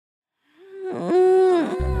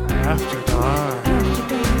After dark. After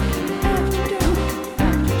dark.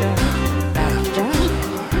 After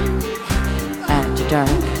After dark.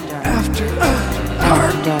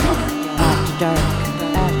 After dark.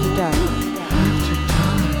 After dark.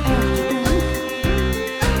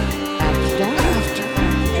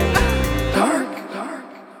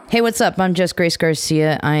 Hey, what's up? I'm Jess Grace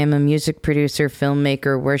Garcia. I am a music producer,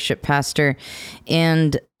 filmmaker, worship pastor,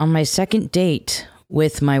 and on my second date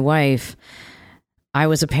with my wife, I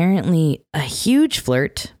was apparently a huge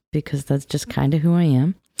flirt because that's just kind of who I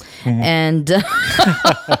am. And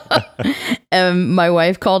my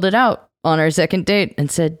wife called it out on our second date and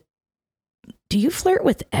said, "Do you flirt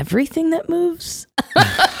with everything that moves?"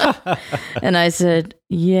 And I said,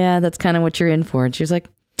 "Yeah, that's kind of what you're in for." And she was like,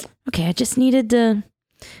 "Okay, I just needed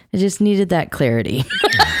that clarity."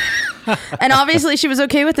 And obviously she was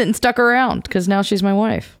okay with it and stuck around because now she's my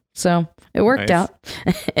wife. So it worked out.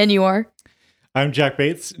 And you are? I'm Jack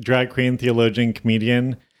Bates, drag queen, theologian,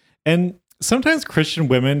 comedian. And sometimes Christian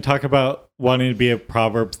women talk about wanting to be a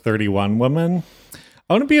Proverbs 31 woman.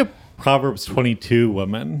 I want to be a Proverbs 22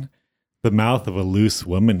 woman. The mouth of a loose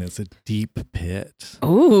woman is a deep pit.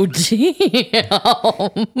 Oh, damn.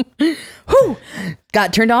 Whew.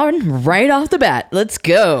 Got turned on right off the bat. Let's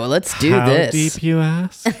go. Let's do this. How deep, you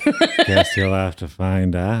ask? Guess you'll have to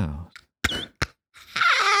find out.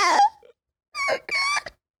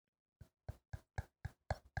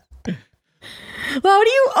 How do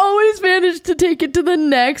you always manage to take it to the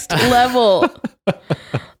next level?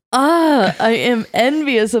 I am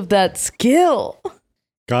envious of that skill.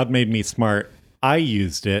 God made me smart. I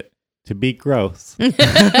used it to be gross.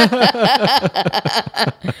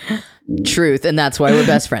 Truth, and that's why we're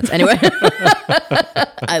best friends. Anyway,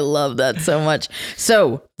 I love that so much.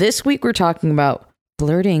 So this week we're talking about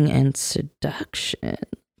flirting and seduction.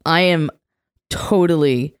 I am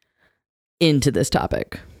totally into this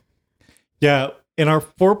topic. Yeah, in our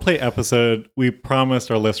foreplay episode, we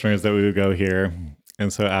promised our listeners that we would go here.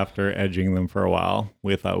 And so after edging them for a while,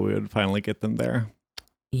 we thought we would finally get them there.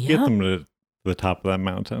 Yep. Get them to the top of that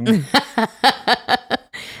mountain.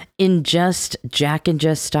 In just Jack and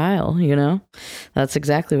Jess style, you know? That's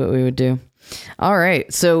exactly what we would do. All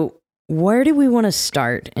right. So where do we want to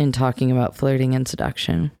start in talking about flirting and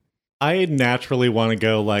seduction? I naturally want to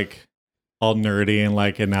go like all nerdy and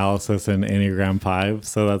like analysis and Enneagram 5.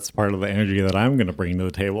 So that's part of the energy that I'm going to bring to the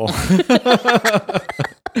table.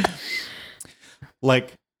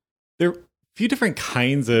 Like there are a few different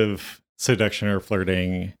kinds of seduction or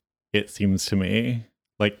flirting, it seems to me.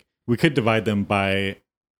 Like we could divide them by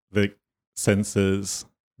the senses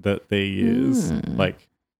that they use. Like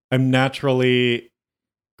I'm naturally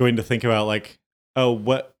going to think about like, oh,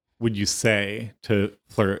 what would you say to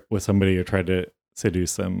flirt with somebody or try to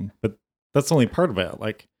seduce them? But that's only part of it.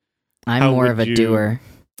 Like I'm more of a doer.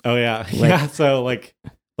 Oh yeah. Yeah. So like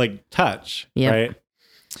touch, yep. Right?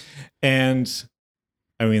 And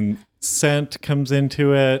I mean, scent comes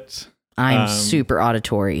into it. I'm super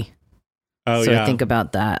auditory. Oh, so yeah. I think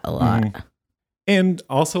about that a lot. Mm-hmm. And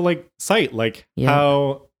also like sight, like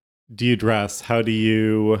how do you dress? How do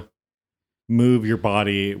you move your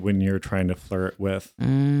body when you're trying to flirt with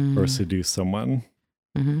or seduce someone?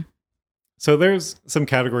 Mm-hmm. So there's some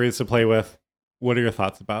categories to play with. What are your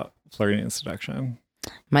thoughts about flirting and seduction?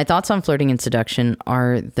 My thoughts on flirting and seduction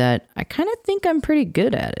are that I kind of think I'm pretty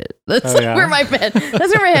good at it. That's where my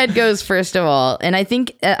head goes, first of all. And I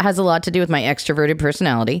think it has a lot to do with my extroverted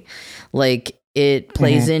personality. Like it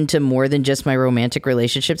plays into more than just my romantic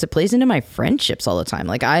relationships. It plays into my friendships all the time.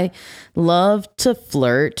 Like I love to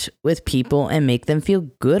flirt with people and make them feel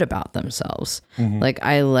good about themselves. Like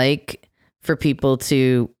I like for people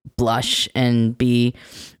to blush and be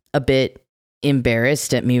a bit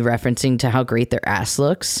embarrassed at me referencing to how great their ass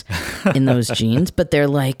looks in those jeans, but they're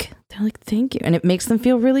like thank you, and it makes them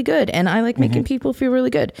feel really good, and I like making people feel really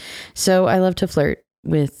good. So I love to flirt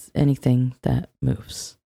with anything that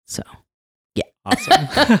moves. So yeah,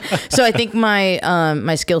 awesome. So I think my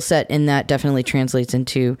my skill set in that definitely translates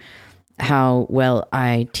into how well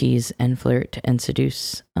I tease and flirt and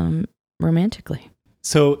seduce romantically.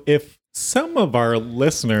 So if some of our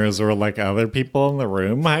listeners or like other people in the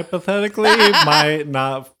room hypothetically might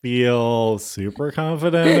not feel super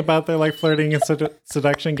confident about their like flirting and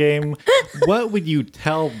seduction game, what would you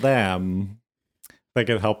tell them that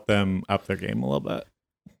could help them up their game a little bit?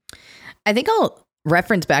 I think I'll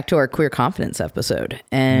reference back to our queer confidence episode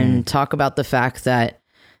and talk about the fact that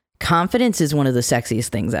confidence is one of the sexiest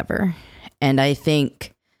things ever. And I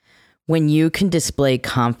think when you can display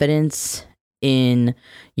confidence in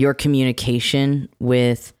your communication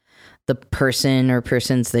with the person or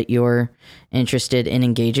persons that you're interested in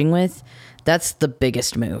engaging with, That's the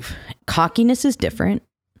biggest move. Cockiness is different.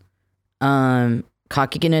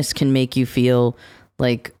 Cockiness can make you feel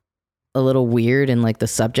like a little weird and like the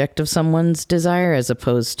subject of someone's desire, as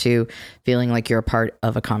opposed to feeling like you're a part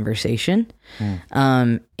of a conversation.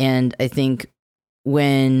 And I think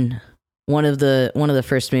when one of the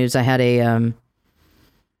first moves, I had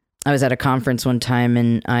I was at a conference one time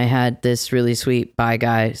and I had this really sweet bi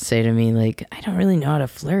guy say to me, like, I don't really know how to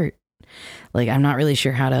flirt. Like, I'm not really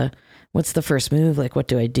sure what's the first move? Like, what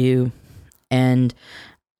do I do? And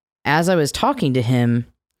as I was talking to him,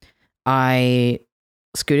 I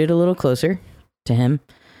scooted a little closer to him.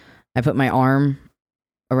 I put my arm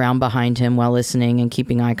around behind him while listening and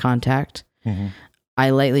keeping eye contact.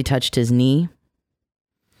 I lightly touched his knee.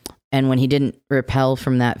 And when he didn't repel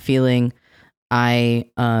from that feeling, I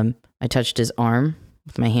touched his arm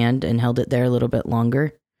with my hand and held it there a little bit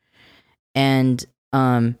longer. And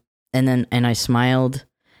I smiled,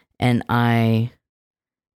 and I,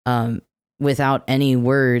 without any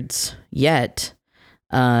words yet,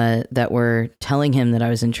 that were telling him that I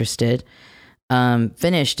was interested,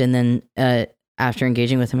 finished. And then, after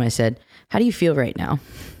engaging with him, I said, "How do you feel right now?"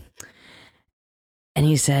 And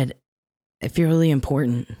he said, "I feel really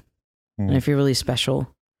important and I feel really special."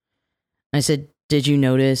 I said, "Did you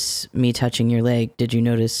notice me touching your leg? Did you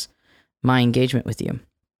notice my engagement with you?"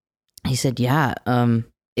 He said, "Yeah,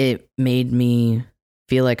 it made me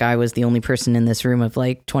feel like I was the only person in this room of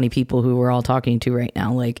like 20 people who we're all talking to right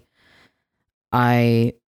now. Like,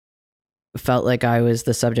 I felt like I was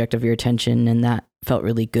the subject of your attention, and that felt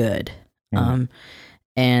really good." And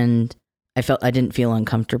I didn't feel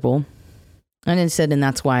uncomfortable. And I said, and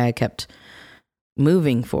that's why I kept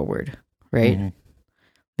moving forward, right?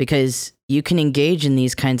 Because you can engage in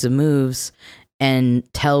these kinds of moves and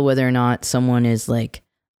tell whether or not someone is like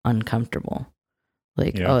uncomfortable.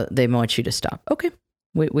 Like, oh, they want you to stop. Okay.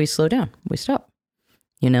 We slow down. We stop.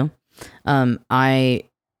 You know? I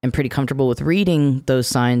am pretty comfortable with reading those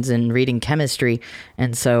signs and reading chemistry.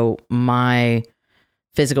 And so my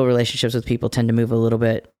physical relationships with people tend to move a little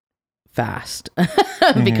bit fast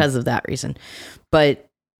because of that reason. But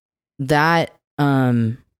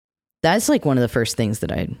that's like one of the first things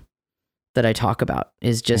that I talk about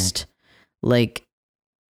is just like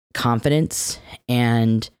confidence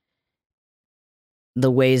and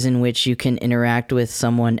the ways in which you can interact with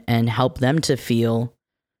someone and help them to feel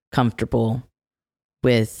comfortable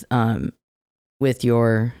with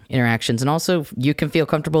your interactions. And also you can feel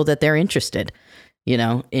comfortable that they're interested, you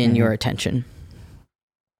know, in your attention.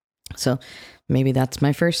 So maybe that's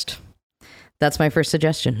my first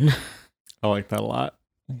suggestion. I like that a lot.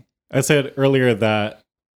 I said earlier that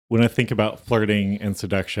when I think about flirting and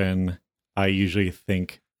seduction, I usually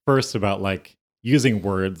think first about like using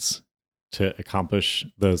words to accomplish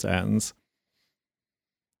those ends.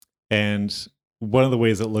 And one of the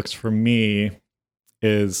ways it looks for me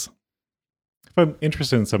is if I'm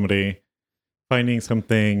interested in somebody, finding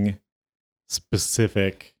something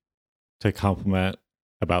specific to compliment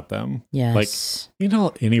about them. Yes. Like, you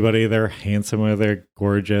know, anybody, they're handsome or they're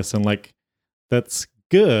gorgeous, and like, that's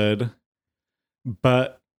good,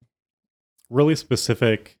 but really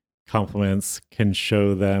specific compliments can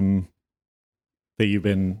show them that you've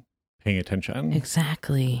been paying attention.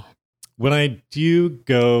 Exactly. When I do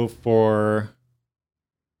go for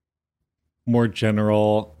more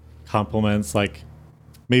general compliments, like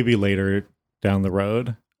maybe later down the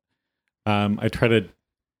road, I try to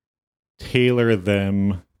tailor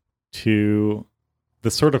them to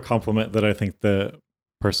the sort of compliment that I think the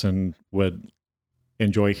person would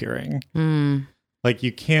enjoy hearing. Like,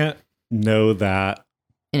 you can't know that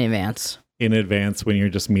in advance when you're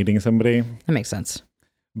just meeting somebody. That makes sense.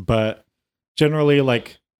 But generally,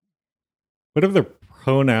 like, whatever the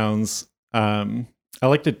pronouns, I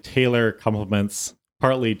like to tailor compliments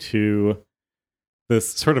partly to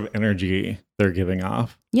this sort of energy they're giving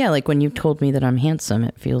off. Yeah, like when you've told me that I'm handsome,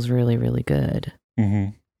 it feels really, really good.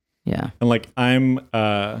 Yeah. And like, I'm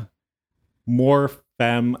a more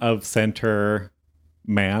femme of center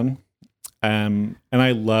man. And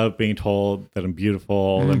I love being told that I'm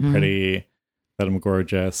beautiful, that I'm pretty, that I'm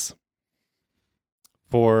gorgeous.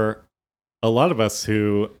 For a lot of us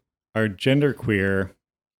who are genderqueer,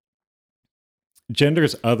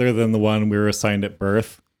 genders other than the one we were assigned at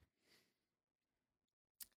birth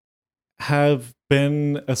have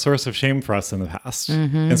been a source of shame for us in the past.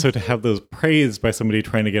 And so to have those praised by somebody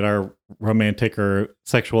trying to get our romantic or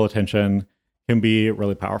sexual attention can be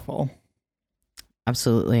really powerful.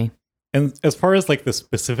 Absolutely. And as far as like the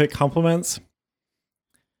specific compliments,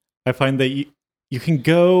 I find that you can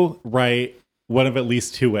go right one of at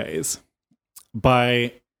least two ways.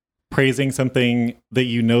 By praising something that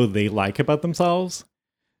you know they like about themselves,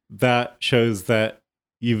 that shows that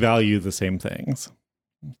you value the same things.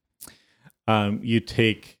 You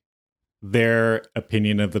take their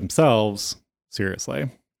opinion of themselves seriously.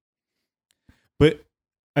 But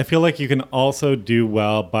I feel like you can also do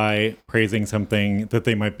well by praising something that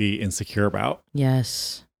they might be insecure about.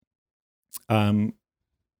 Yes.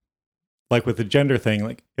 Like with the gender thing,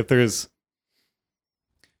 like if there's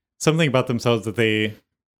something about themselves that they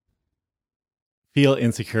feel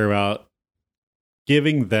insecure about,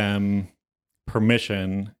 giving them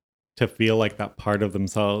permission to feel like that part of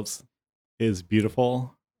themselves is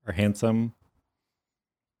beautiful or handsome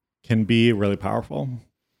can be really powerful.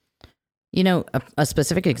 You know, a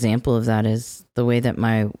specific example of that is the way that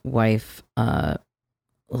my wife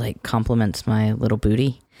like compliments my little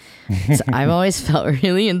booty. So I've always felt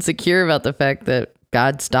really insecure about the fact that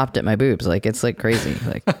God stopped at my boobs. Like, it's like crazy.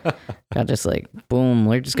 Like, God just like, boom,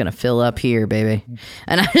 we're just going to fill up here, baby.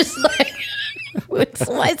 And I just like,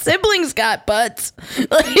 my siblings got butts.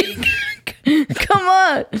 Like, come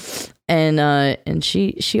on. And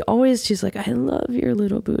she's like, I love your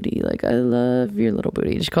little booty. Like, I love your little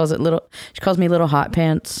booty. She calls me little hot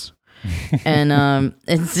pants. And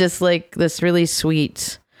it's just like this really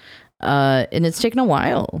sweet, and it's taken a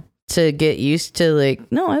while to get used to, like,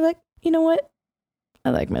 no, you know what? I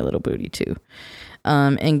like my little booty too.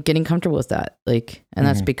 And getting comfortable with that. Like, and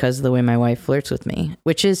that's because of the way my wife flirts with me,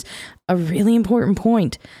 which is a really important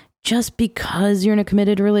point. Just because you're in a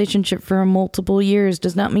committed relationship for multiple years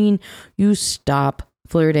does not mean you stop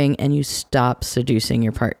flirting and you stop seducing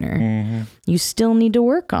your partner. You still need to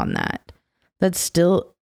work on that. That's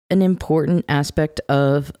still an important aspect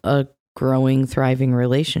of a growing, thriving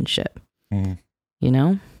relationship. You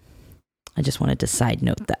know? I just wanted to side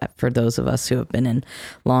note that for those of us who have been in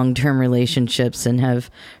long-term relationships and have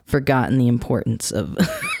forgotten the importance of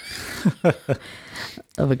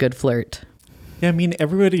of a good flirt. Yeah, I mean,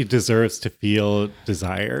 everybody deserves to feel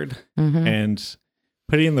desired, and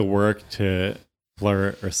putting in the work to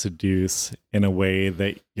flirt or seduce in a way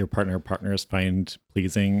that your partners find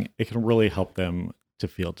pleasing, it can really help them to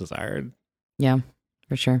feel desired. Yeah,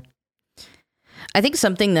 for sure. I think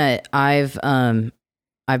something that I've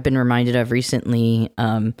been reminded of recently.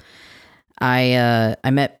 I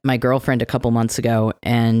met my girlfriend a couple months ago,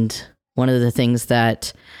 and one of the things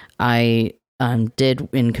that I did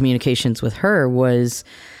in communications with her was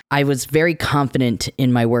I was very confident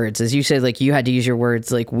in my words. As you said, like, you had to use your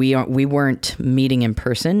words. Like, we weren't meeting in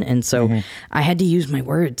person, and so I had to use my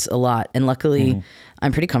words a lot. And luckily,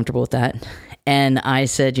 I'm pretty comfortable with that. And I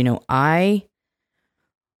said, you know, I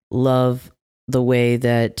love the way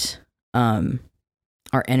that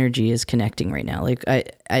our energy is connecting right now. Like,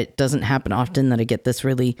 it doesn't happen often that I get this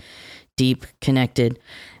really deep connected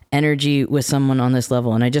energy with someone on this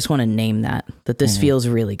level. And I just want to name that this feels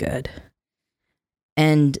really good.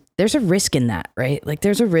 And there's a risk in that, right? Like,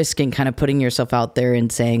 there's a risk in kind of putting yourself out there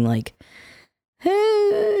and saying, like,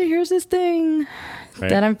 hey, here's this thing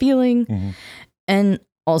that I'm feeling. And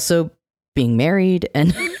also being married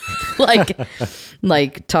and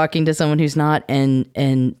like talking to someone who's not, and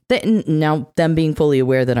now them being fully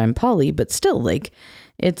aware that I'm poly, but still, like,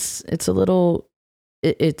 it's a little,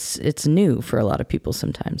 it's new for a lot of people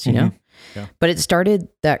sometimes, you know? Yeah. But it started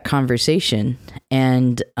that conversation.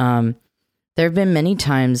 And there have been many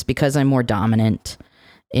times, because I'm more dominant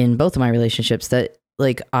in both of my relationships, that,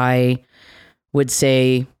 like, I would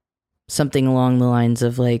say something along the lines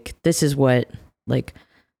of, like, this is what, like,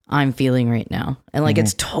 I'm feeling right now. And, like,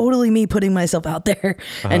 it's totally me putting myself out there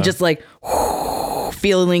and just, like,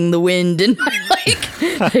 feeling the wind in my,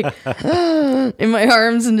 like in my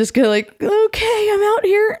arms, and just go, like, okay, I'm out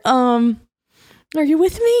here. Are you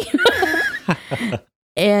with me?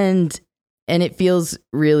 and it feels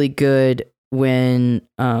really good when,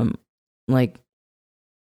 like,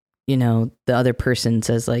 you know, the other person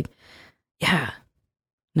says, like, yeah,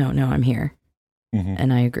 no, I'm here.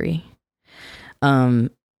 And I agree. An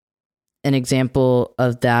example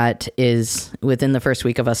of that is within the first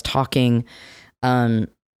week of us talking,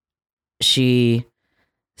 she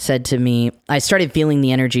said to me, I started feeling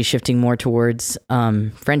the energy shifting more towards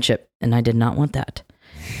friendship, and I did not want that.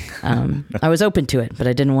 I was open to it, but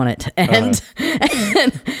I didn't want it. And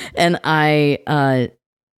I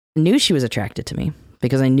knew she was attracted to me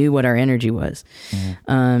because I knew what our energy was.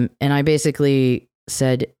 And I basically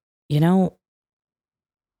said, you know,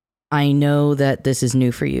 I know that this is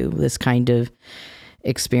new for you, this kind of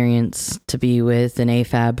experience to be with an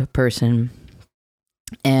AFAB person.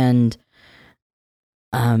 And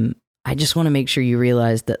I just want to make sure you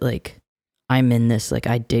realize that, like, I'm in this, like,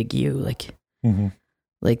 I dig you. Like,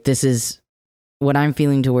 like, this is what I'm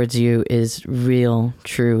feeling towards you is real,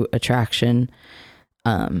 true attraction.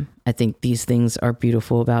 I think these things are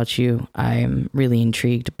beautiful about you. I'm really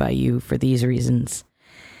intrigued by you for these reasons.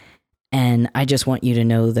 And I just want you to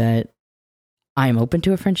know that I am open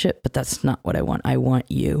to a friendship, but that's not what I want. I want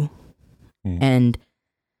you. And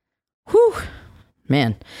whew,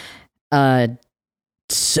 man,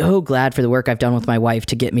 so glad for the work I've done with my wife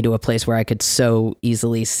to get me to a place where I could so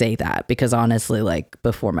easily say that, because honestly, like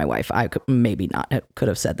before my wife, I could maybe not could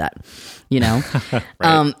have said that, you know?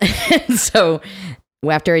 And so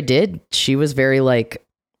after I did, she was very like,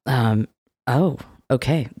 oh,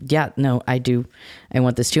 okay. Yeah, no, I do. I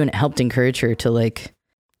want this too. And it helped encourage her to like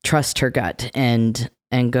trust her gut and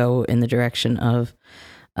go in the direction of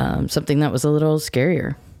something that was a little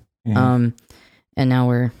scarier. And now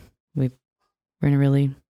we're in a really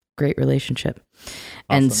great relationship.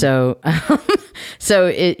 Awesome. And so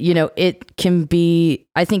it, you know, it can be,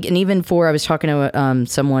 I think, and even I was talking to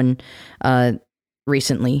someone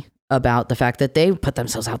recently about the fact that they put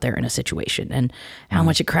themselves out there in a situation and how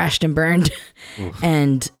much it crashed and burned.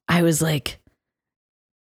 And I was like,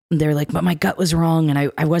 they're like, but my gut was wrong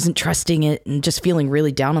and I wasn't trusting it, and just feeling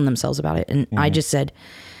really down on themselves about it. And I just said,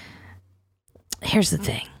 here's the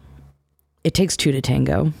thing. It takes two to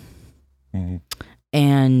tango.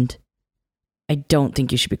 And I don't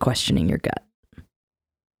think you should be questioning your gut.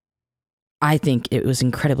 I think it was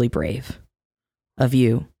incredibly brave of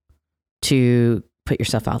you to put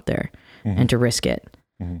yourself out there and to risk it.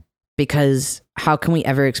 Because how can we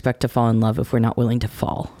ever expect to fall in love if we're not willing to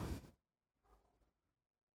fall?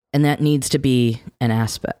 And that needs to be an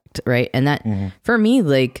aspect, right? And that for me,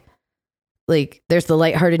 like there's the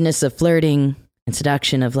lightheartedness of flirting and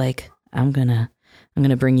seduction of like, I'm gonna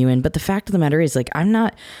bring you in. But the fact of the matter is, like, I'm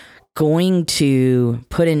not going to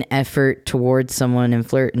put an effort towards someone and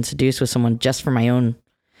flirt and seduce with someone just for my own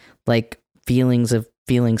like feelings of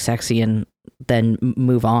feeling sexy and then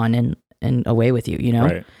move on and away with you, you know?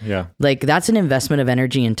 Right. Yeah. Like that's an investment of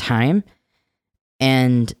energy and time,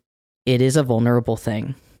 and it is a vulnerable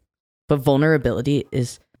thing. But vulnerability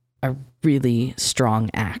is a really strong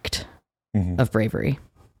act of bravery.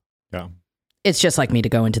 Yeah. It's just like me to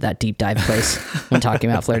go into that deep dive place when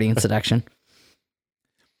talking about flirting and seduction.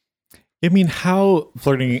 I mean, how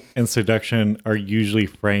flirting and seduction are usually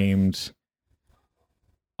framed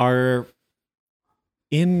are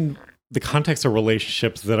in the context of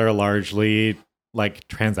relationships that are largely like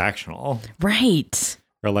transactional. Right.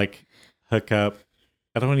 Or like hookup.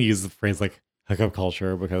 I don't want to use the phrase like hookup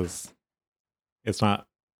culture because it's not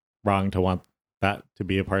wrong to want that to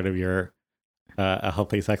be a part of your a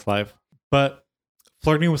healthy sex life. But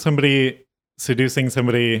flirting with somebody, seducing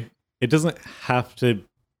somebody, it doesn't have to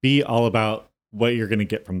be all about what you're going to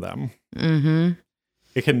get from them.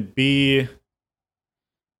 It can be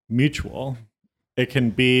mutual. It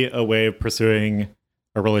can be a way of pursuing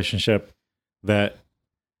a relationship that,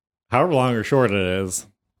 however long or short it is,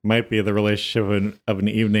 might be the relationship of an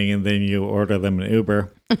evening and then you order them an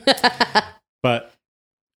Uber. But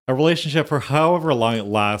a relationship for however long it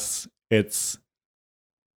lasts, it's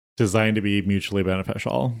designed to be mutually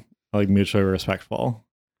beneficial, like mutually respectful.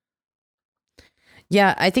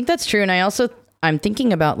 Yeah, I think that's true. And I'm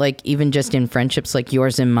thinking about like even just in friendships like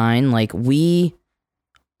yours and mine, like we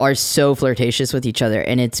are so flirtatious with each other,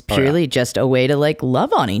 and it's purely just a way to like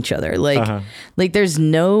love on each other. Like, like there's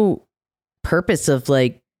no purpose of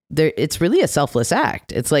like there. It's really a selfless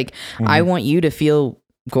act. It's like, I want you to feel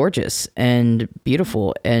gorgeous and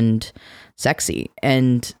beautiful and sexy,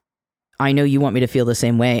 and I know you want me to feel the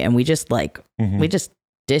same way. And we just like, we just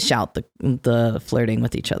dish out the flirting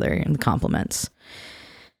with each other and the compliments.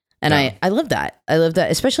 And I love that. I love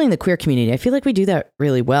that, especially in the queer community. I feel like we do that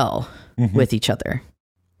really well with each other.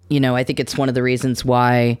 You know, I think it's one of the reasons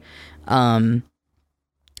why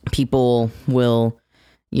people will,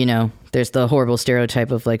 you know, there's the horrible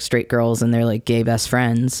stereotype of like straight girls and they're like gay best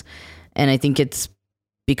friends. And I think it's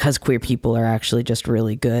because queer people are actually just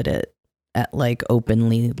really good at like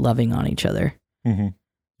openly loving on each other.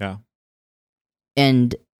 Yeah.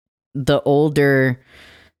 And the older,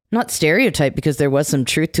 not stereotype because there was some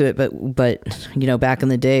truth to it, but you know, back in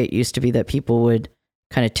the day, it used to be that people would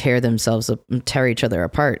kind of tear each other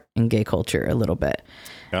apart in gay culture a little bit.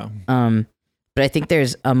 Yeah. But I think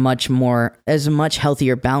there's a much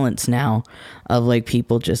healthier balance now of like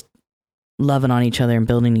people just loving on each other and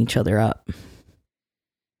building each other up.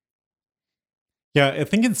 Yeah, I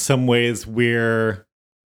think in some ways we're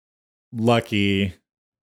lucky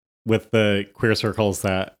with the queer circles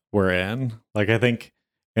that we're in. Like, I think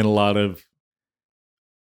in a lot of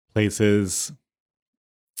places,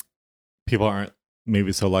 people aren't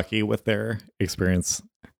maybe so lucky with their experience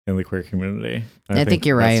in the queer community. I think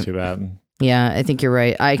you're right. Too bad. Yeah, I think you're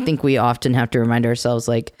right. I think we often have to remind ourselves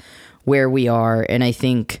like where we are. And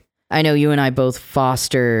I know you and I both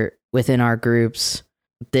foster within our groups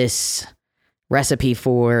this recipe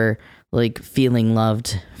for like feeling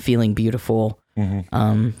loved, feeling beautiful,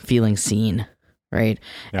 feeling seen. Right.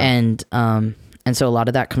 Yeah. And so a lot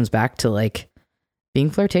of that comes back to like being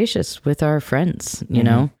flirtatious with our friends, you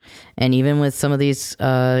know, and even with some of these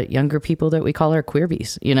younger people that we call our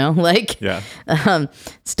queerbies, you know, like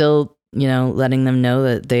still, you know, letting them know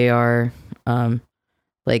that they are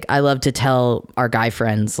like, I love to tell our guy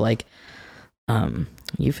friends, like,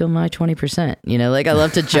 you feel my 20%, you know, like I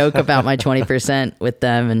love to joke about my 20% with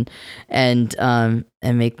them and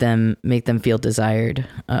make them feel desired.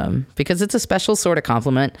 Because it's a special sort of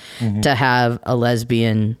compliment to have a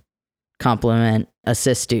lesbian compliment a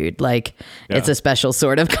cis dude. Like it's a special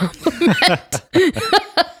sort of compliment.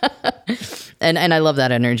 and I love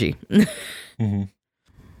that energy.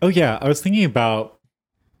 Oh yeah. I was thinking about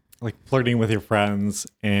like flirting with your friends,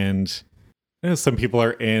 and you know, some people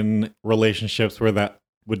are in relationships where that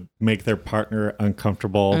would make their partner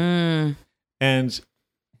uncomfortable. And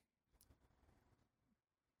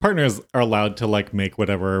partners are allowed to like make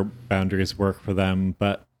whatever boundaries work for them,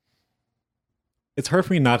 but it's hard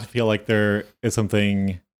for me not to feel like there is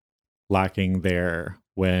something lacking there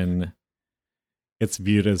when it's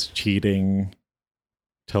viewed as cheating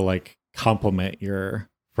to like compliment your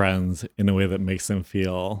friends in a way that makes them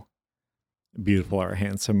feel beautiful or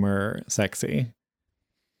handsome or sexy.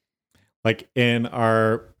 Like in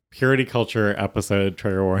our purity culture episode,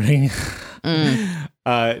 trigger warning,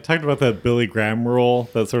 talked about the Billy Graham rule,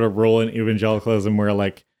 that sort of rule in evangelicalism where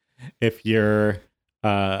like if you're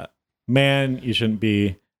man, you shouldn't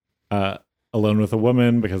be alone with a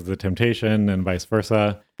woman because of the temptation and vice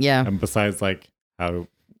versa. Yeah. And besides like how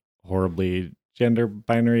horribly gender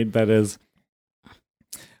binary that is.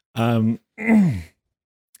 It's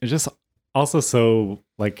just also so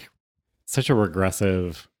like such a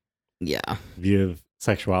regressive view of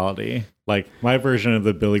sexuality. Like my version of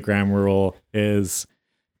the Billy Graham rule is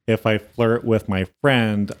if I flirt with my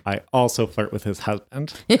friend, I also flirt with his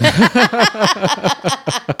husband.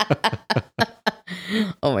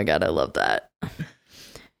 Oh my God, I love that.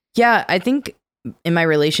 Yeah, I think in my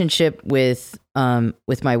relationship with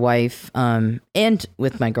my wife and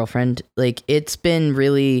with my girlfriend, like it's been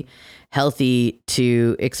really healthy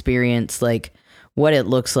to experience like what it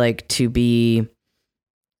looks like to be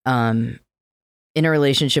in a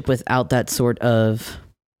relationship without that sort of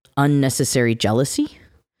unnecessary jealousy.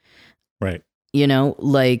 Right. You know,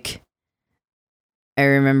 like I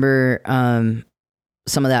remember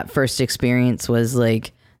some of that first experience was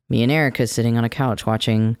like me and Erica sitting on a couch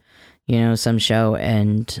watching, you know, some show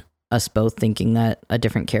and us both thinking that a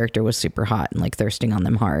different character was super hot and like thirsting on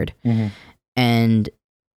them hard and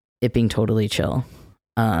it being totally chill.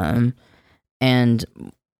 And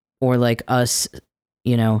or like us,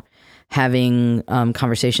 you know, having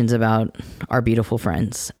conversations about our beautiful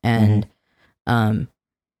friends and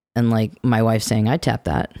like my wife saying, I tap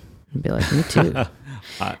that and be like, me too.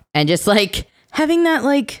 And just like having that,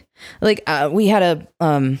 like we had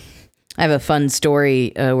I have a fun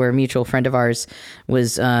story where a mutual friend of ours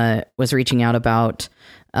was reaching out about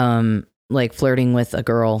like flirting with a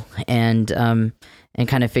girl and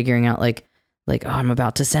kind of figuring out like, oh, I'm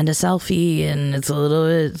about to send a selfie and it's a little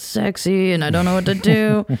bit sexy and I don't know what to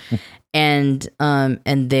do. and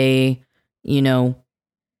they, you know,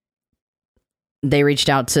 they reached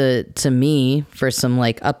out to me for some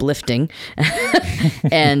like uplifting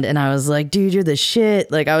and I was like, dude, you're the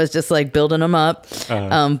shit. Like I was just like building them up,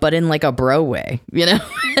 but in like a bro way, you know?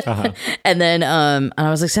 And then, and I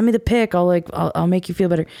was like, send me the pic. I'll make you feel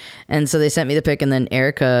better. And so they sent me the pic and then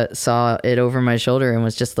Erica saw it over my shoulder and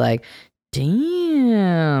was just like,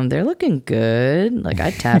 damn, they're looking good. Like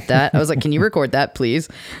I tapped that. I was like, can you record that, please?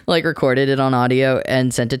 Like recorded it on audio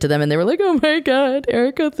and sent it to them. And they were like, oh my God,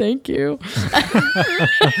 Erica, thank you.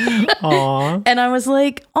 Aww. And I was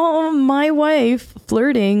like, oh, my wife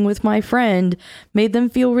flirting with my friend made them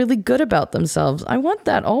feel really good about themselves. I want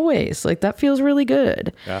that always. Like that feels really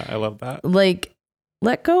good. Yeah, I love that. Like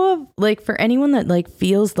let go of like for anyone that like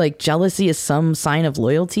feels like jealousy is some sign of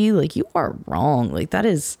loyalty, like you are wrong. Like that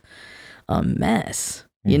is a mess,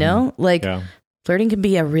 you know, like flirting can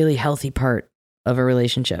be a really healthy part of a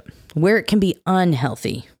relationship. Where it can be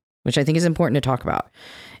unhealthy, which I think is important to talk about,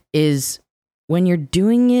 is when you're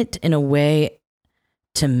doing it in a way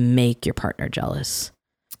to make your partner jealous.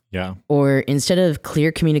 Yeah. Or instead of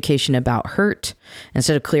clear communication about hurt,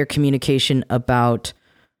 instead of clear communication about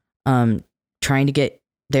trying to get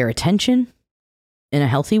their attention in a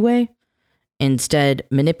healthy way, instead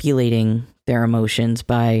manipulating their emotions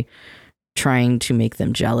by trying to make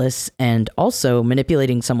them jealous, and also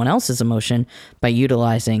manipulating someone else's emotion by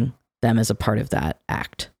utilizing them as a part of that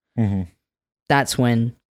act. Mm-hmm. That's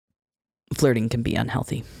when flirting can be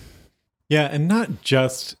unhealthy. Yeah, and not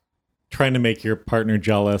just trying to make your partner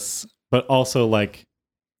jealous, but also like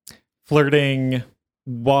flirting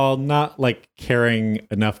while not like caring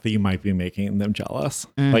enough that you might be making them jealous.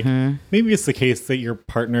 Mm-hmm. Like maybe it's the case that your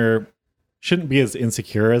partner shouldn't be as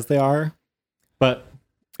insecure as they are, but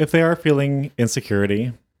if they are feeling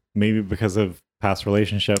insecurity, maybe because of past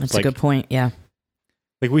relationships, that's like, a good point. Yeah.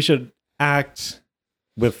 Like we should act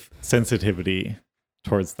with sensitivity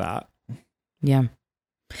towards that. Yeah.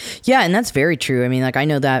 Yeah. And that's very true. I mean, like I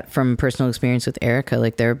know that from personal experience with Erica.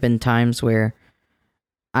 Like there have been times where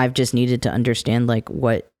I've just needed to understand like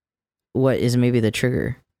what is maybe the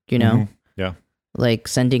trigger, you know? Mm-hmm. Yeah. Like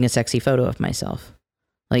sending a sexy photo of myself.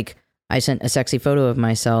 Like I sent a sexy photo of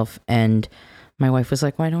myself and my wife was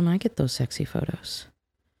like, why don't I get those sexy photos?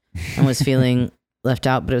 And was feeling left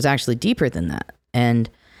out, but it was actually deeper than that. And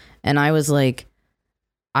I was like,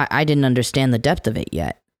 I didn't understand the depth of it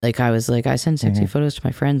yet. Like I was like, I send sexy photos to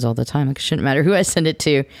my friends all the time. Like it shouldn't matter who I send it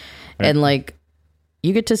to. Right. And like,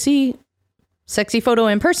 you get to see sexy photo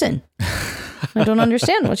in person. I don't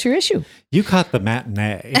understand. What's your issue? You caught the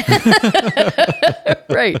matinee.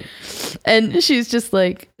 Right. And she's just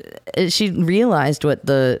like, she realized what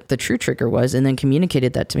the true trigger was and then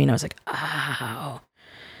communicated that to me. And I was like, oh,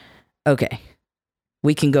 okay.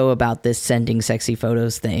 We can go about this sending sexy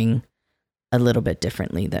photos thing a little bit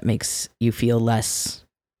differently. That makes you feel less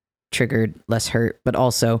triggered, less hurt, but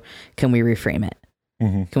also can we reframe it?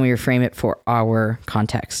 Mm-hmm. Can we reframe it for our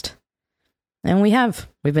context? And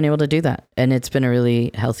we've been able to do that. And it's been a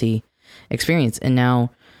really healthy experience. And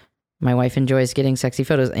now my wife enjoys getting sexy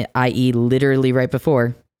photos, i.e. literally right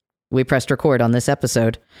before we pressed record on this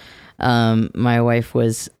episode. My wife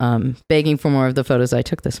was begging for more of the photos I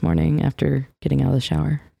took this morning after getting out of the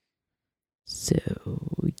shower. So,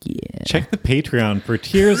 yeah. Check the Patreon for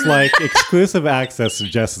tiers like exclusive access to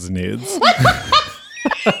Jess's nudes.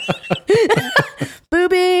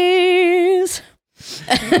 Boobies!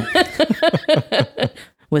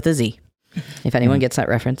 With a Z. If anyone gets that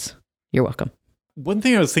reference, you're welcome. One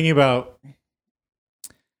thing I was thinking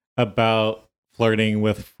about flirting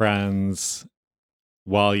with friends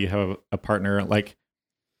while you have a partner, like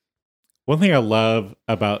one thing I love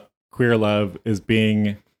about queer love is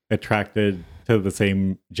being attracted to the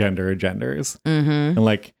same genders. Mm-hmm. And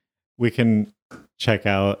like we can check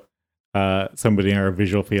out somebody in our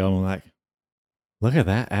visual field and we're like, look at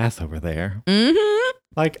that ass over there. Mm-hmm.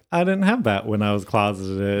 Like I didn't have that when I was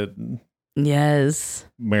closeted. Yes.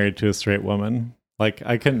 Married to a straight woman. Like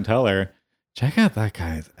I couldn't tell her, check out that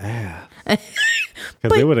guy's ass.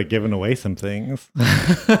 Because they would have given away some things.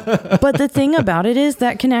 But the thing about it is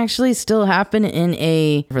that can actually still happen in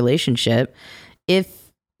a relationship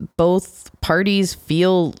if both parties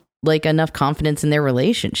feel like enough confidence in their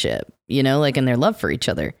relationship, you know, like in their love for each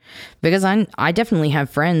other. Because I definitely have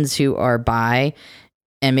friends who are bi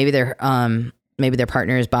and maybe their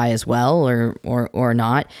partner is bi as well or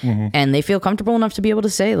not. Mm-hmm. And they feel comfortable enough to be able to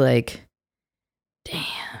say like, damn,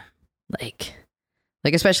 like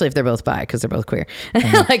especially if they're both bi because they're both queer.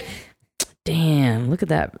 Mm-hmm. Like, damn, look at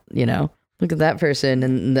that, you know, look at that person,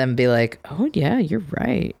 and then be like, oh yeah, you're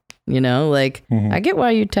right. You know, like I get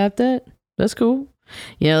why you tapped that. That's cool.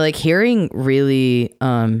 You know, like hearing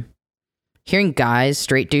guys,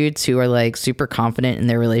 straight dudes who are like super confident in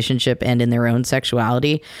their relationship and in their own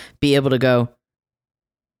sexuality be able to go,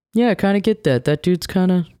 yeah, I kind of get that. That dude's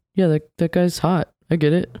kind of, yeah, that guy's hot. I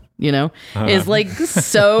get it. You know, is like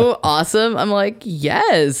so awesome. I'm like,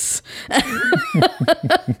 yes.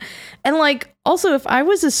 And like, also, if I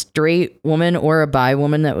was a straight woman or a bi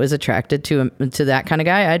woman that was attracted to that kind of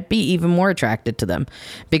guy, I'd be even more attracted to them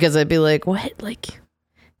because I'd be like, what? Like,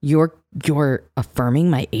 you're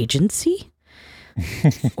affirming my agency?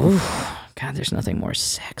 Ooh, God, there's nothing more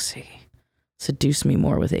sexy. Seduce me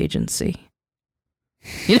more with agency.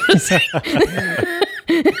 You know what I'm saying?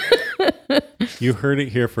 You heard it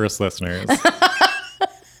here first, listeners.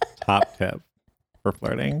 Top tip for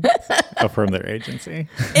flirting: affirm their agency.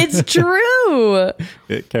 It's true.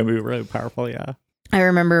 It can be really powerful. Yeah. I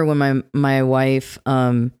remember when my wife,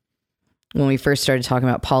 when we first started talking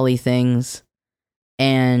about poly things,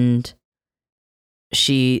 and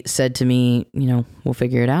she said to me, you know, we'll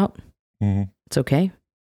figure it out. Mm-hmm. It's okay.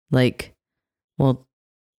 Like, well,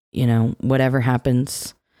 you know, whatever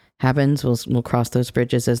happens. We'll cross those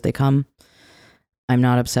bridges as they come. I'm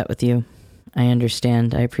not upset with you. I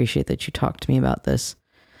understand. I appreciate that you talked to me about this.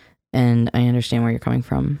 And I understand where you're coming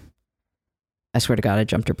from. I swear to God, I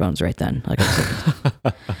jumped her bones right then. Like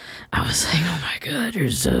I was like, oh my God, you're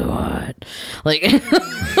so hot. Like,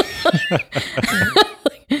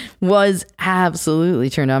 was absolutely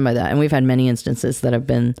turned on by that. And we've had many instances that have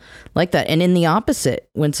been like that. And in the opposite,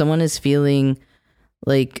 when someone is feeling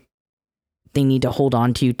like they need to hold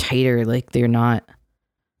on to you tighter, like they're not,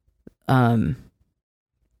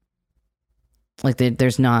 like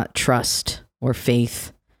there's not trust or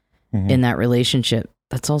faith in that relationship.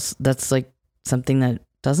 That's like something that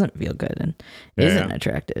doesn't feel good and isn't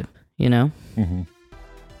attractive, you know? Mm-hmm.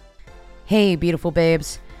 Hey, beautiful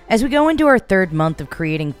babes. As we go into our third month of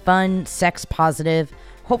creating fun, sex positive,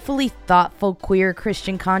 hopefully thoughtful queer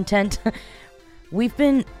Christian content, we've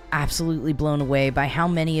been absolutely blown away by how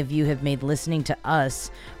many of you have made listening to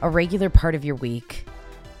us a regular part of your week.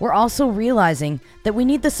 We're also realizing that we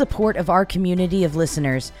need the support of our community of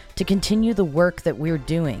listeners to continue the work that we're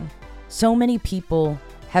doing. So many people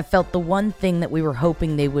have felt the one thing that we were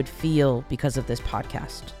hoping they would feel because of this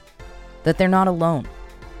podcast, that they're not alone.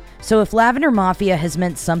 So if Lavender Mafia has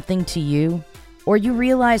meant something to you, or you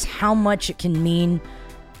realize how much it can mean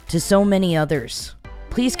to so many others,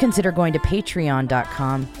 please consider going to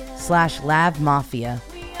patreon.com/lavmafia,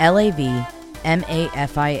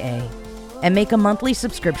 LAVMAFIA, and make a monthly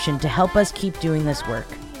subscription to help us keep doing this work.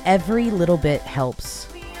 Every little bit helps.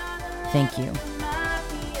 Thank you.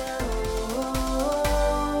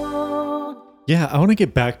 Yeah, I want to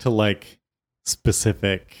get back to like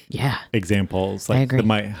specific examples like that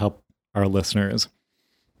might help our listeners.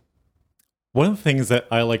 One of the things that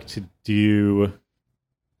I like to do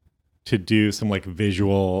some like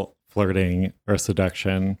visual flirting or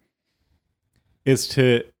seduction is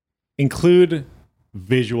to include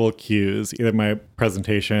visual cues, either my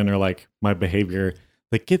presentation or like my behavior,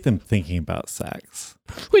 that get them thinking about sex.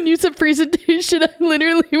 When you said presentation, I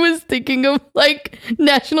literally was thinking of like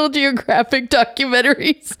National Geographic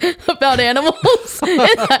documentaries about animals.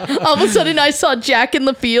 And all of a sudden I saw Jack in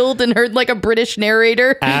the field and heard like a British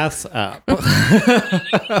narrator. Ass up.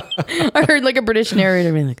 I heard like a British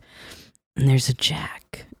narrator being like, and there's a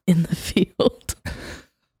Jack in the field.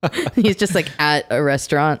 He's just like at a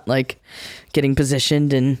restaurant, like getting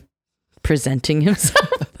positioned and presenting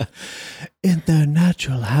himself. In their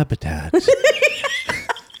natural habitat.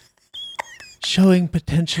 Showing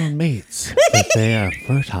potential mates that they are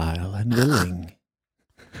fertile and willing.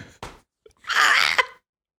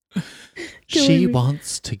 She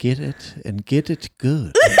wants to get it and get it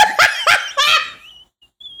good.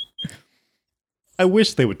 I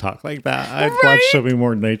wish they would talk like that. I'd watch so many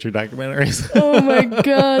more nature documentaries. Oh my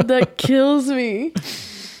God, that kills me.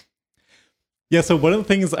 Yeah, so one of the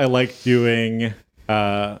things I like doing,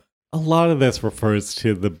 a lot of this refers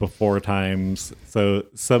to the before times. So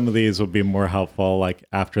some of these will be more helpful like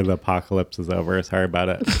after the apocalypse is over. Sorry about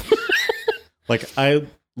it. Like I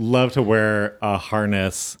love to wear a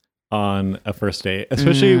harness on a first date,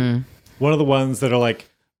 especially one of the ones that are like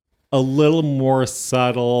a little more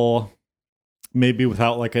subtle, maybe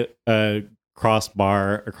without like a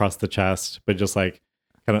crossbar across the chest, but just like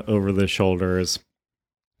kind of over the shoulders.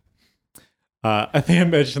 I think I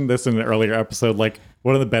mentioned this in an earlier episode. Like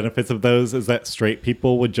one of the benefits of those is that straight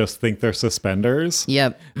people would just think they're suspenders.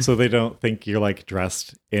 Yep. So they don't think you're like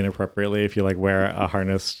dressed inappropriately if you like wear a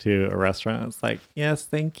harness to a restaurant. It's like, yes,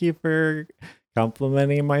 thank you for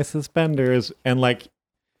complimenting my suspenders. And like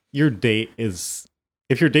your date is,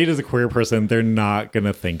 if your date is a queer person, they're not going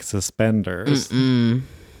to think suspenders. They're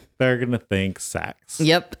going to think sex.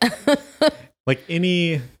 Yep. Like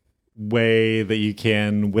any way that you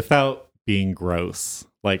can without being gross,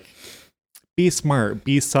 like be smart,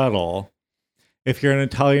 be subtle. If you're in an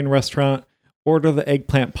Italian restaurant, order the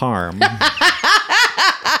eggplant parm.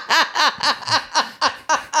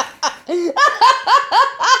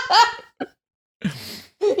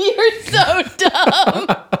 You're so dumb.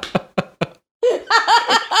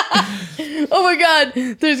 Oh my God,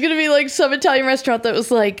 there's gonna be like some Italian restaurant that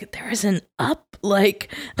was like, there is an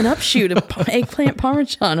upshoot of eggplant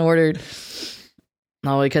parmesan ordered.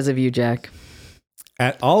 All because of you, Jack.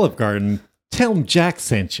 At Olive Garden, tell them Jack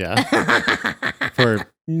sent you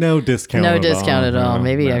for no discount. No discount at all.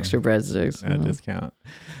 Maybe extra breadsticks. No discount.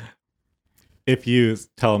 If you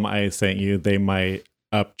tell them I sent you, they might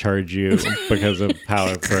upcharge you because of how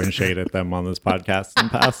I've thrown shade at them on this podcast in the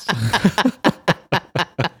past.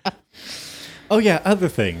 Oh yeah, other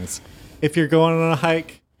things. If you're going on a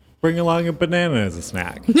hike, bring along a banana as a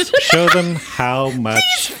snack. Show them how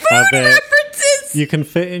much of it you can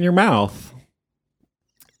fit in your mouth.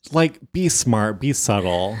 Like, be smart, be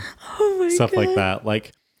subtle. Oh my stuff God. Like that.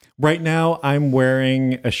 Like, right now, I'm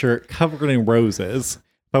wearing a shirt covered in roses.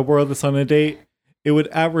 If I wore this on a date, it would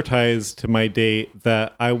advertise to my date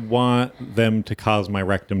that I want them to cause my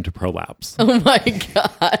rectum to prolapse. Oh my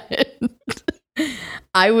God.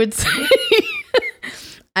 I would say,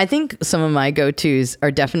 I think some of my go-tos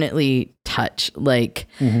are definitely touch. Like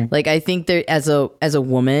I think there, as a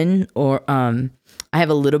woman, or I have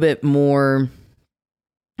a little bit more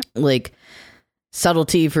like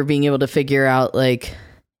subtlety for being able to figure out like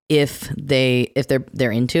if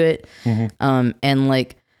they're into it. And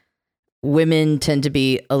like, women tend to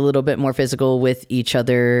be a little bit more physical with each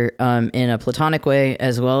other in a platonic way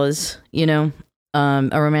as well as, a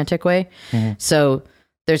romantic way. So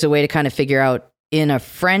there's a way to kind of figure out in a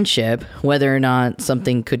friendship whether or not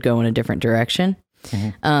something could go in a different direction.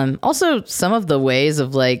 Also, some of the ways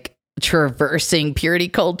of like traversing purity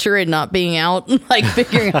culture and not being out, like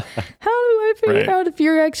figuring out, how do I figure out if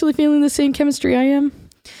you're actually feeling the same chemistry I am?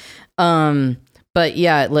 But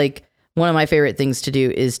yeah, like, one of my favorite things to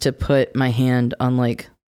do is to put my hand on like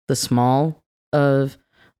the small of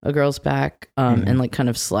a girl's back and like kind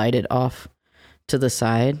of slide it off to the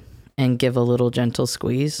side and give a little gentle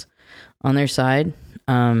squeeze on their side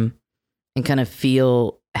and kind of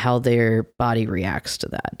feel how their body reacts to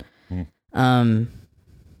that.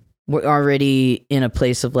 We're already in a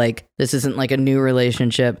place of like, this isn't like a new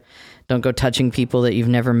relationship. Don't go touching people that you've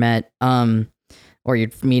never met or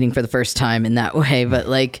you're meeting for the first time in that way. But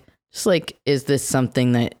like, just like, is this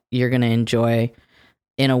something that you're going to enjoy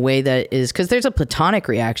in a way that is, because there's a platonic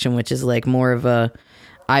reaction, which is like more of a,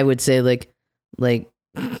 I would say like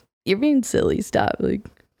you're being silly, stop, like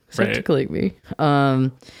stop tickling me.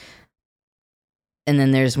 And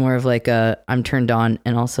then there's more of like a, I'm turned on,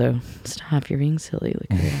 and also stop, you're being silly,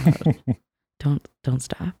 like cut it out. don't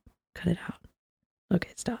stop, cut it out.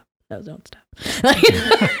 Okay, stop. No, don't stop.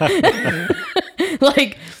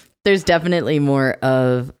 Like, there's definitely more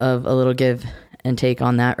of a little give and take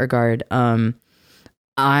on that regard.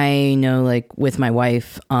 I know, like, with my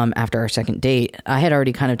wife, after our second date, I had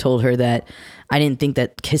already kind of told her that I didn't think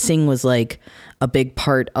that kissing was like a big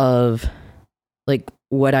part of like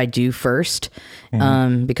what I do first,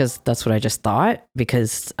 because that's what I just thought,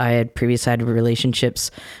 because I had previous had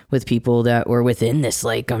relationships with people that were within this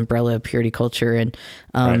like umbrella of purity culture.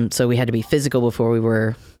 And so we had to be physical before we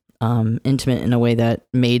were intimate in a way that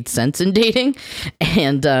made sense in dating.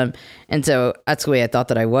 And so that's the way I thought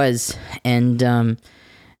that I was. And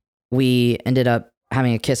we ended up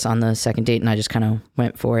having a kiss on the second date, and I just kind of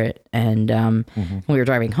went for it. And when we were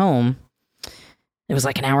driving home, it was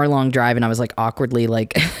like an hour-long drive, and I was like awkwardly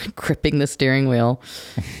like gripping the steering wheel.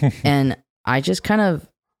 And I just kind of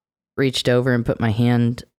reached over and put my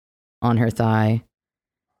hand on her thigh,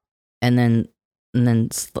 and then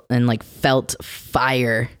like felt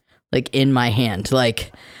fire like in my hand,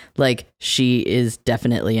 like she is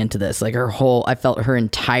definitely into this. Like I felt her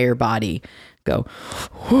entire body go,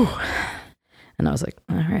 whew. And I was like,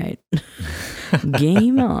 all right,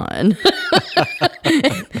 game on.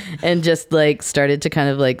 And just like started to kind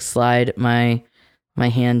of like slide my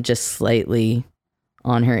hand just slightly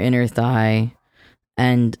on her inner thigh,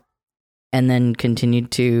 and then continued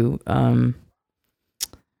to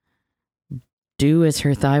do as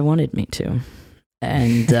her thigh wanted me to.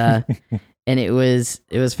 And and it was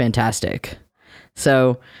fantastic.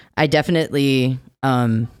 So I definitely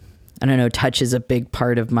I don't know, touch is a big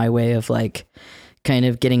part of my way of like kind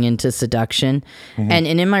of getting into seduction. And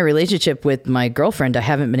in my relationship with my girlfriend, I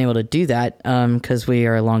haven't been able to do that because we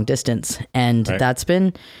are long distance, and that's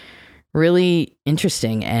been really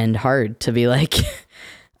interesting and hard to be like,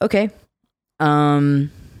 okay, you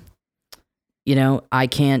know, I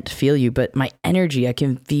can't feel you, but my energy, I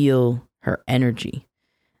can feel her energy.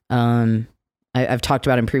 I've talked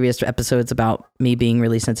about in previous episodes about me being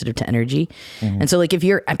really sensitive to energy. And so like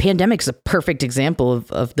a pandemic is a perfect example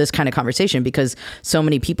of this kind of conversation, because so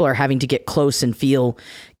many people are having to get close and feel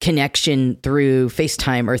connection through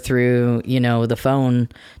FaceTime or through, you know, the phone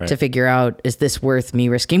to figure out, is this worth me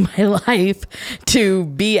risking my life to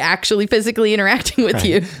be actually physically interacting with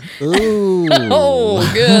you? Ooh. Oh,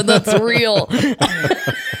 good. That's real.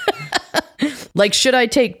 Like, should I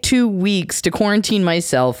take 2 weeks to quarantine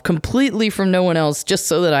myself completely from no one else just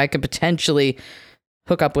so that I could potentially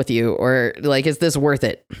hook up with you? Or like, is this worth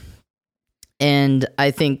it? And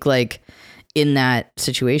I think like in that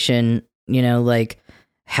situation, you know, like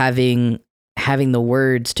having the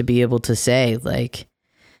words to be able to say like,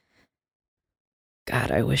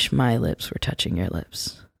 God, I wish my lips were touching your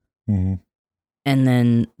lips. And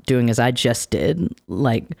then doing as I just did,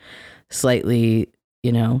 like slightly,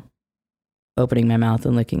 you know, opening my mouth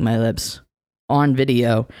and licking my lips on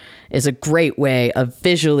video is a great way of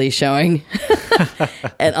visually showing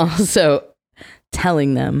and also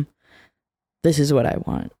telling them this is what I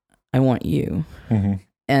want. I want you. Mm-hmm.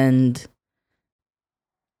 And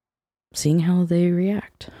seeing how they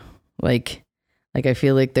react. Like I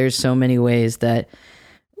feel like there's so many ways that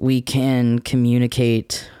we can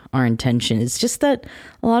communicate our intention. It's just that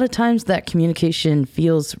a lot of times that communication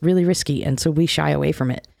feels really risky, and so we shy away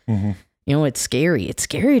from it. Mm-hmm. You know, it's scary. It's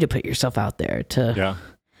scary to put yourself out there.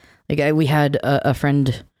 We had a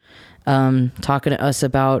friend talking to us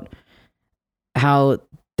about how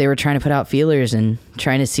they were trying to put out feelers and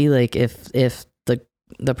trying to see like if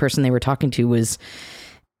the person they were talking to was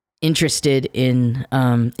interested in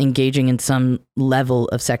engaging in some level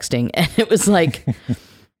of sexting. And it was like,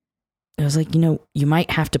 you know, you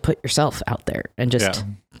might have to put yourself out there and just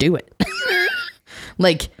do it.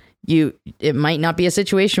 Like it might not be a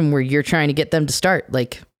situation where you're trying to get them to start.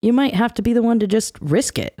 Like you might have to be the one to just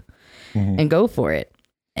risk it and go for it.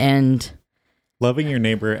 And loving your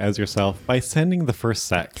neighbor as yourself by sending the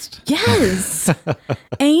first sext. Yes.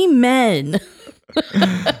 Amen.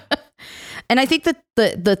 And I think that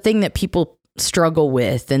the thing that people struggle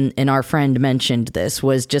with, and our friend mentioned this,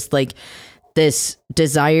 was just like this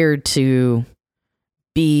desire to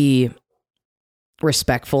be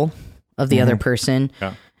respectful of the other person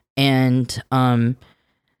and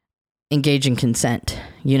engage in consent,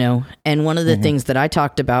 you know? And one of the things that I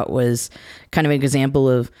talked about was kind of an example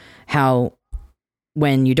of how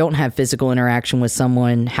when you don't have physical interaction with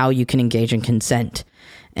someone, how you can engage in consent.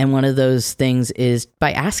 And one of those things is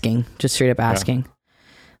by asking, just straight up asking.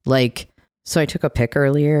 Like, so I took a pic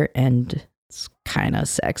earlier and it's kind of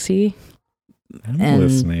sexy. I'm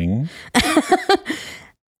listening.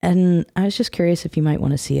 And I was just curious if you might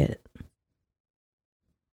want to see it.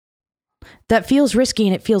 That feels risky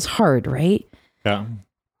and it feels hard, right? Yeah.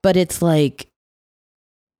 But it's like,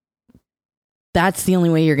 that's the only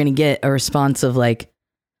way you're going to get a response of like,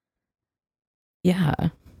 yeah,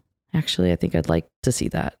 actually, I think I'd like to see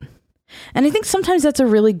that. And I think sometimes that's a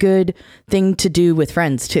really good thing to do with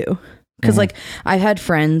friends too. Because like I've had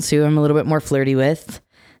friends who I'm a little bit more flirty with,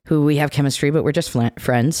 who we have chemistry, but we're just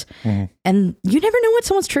friends. And you never know what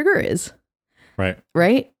someone's trigger is.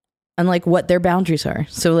 Right. And like what their boundaries are.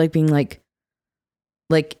 So like being like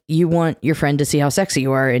you want your friend to see how sexy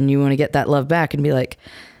you are and you want to get that love back and be like,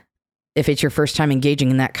 if it's your first time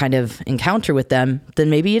engaging in that kind of encounter with them, then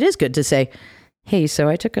maybe it is good to say, hey, so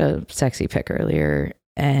I took a sexy pic earlier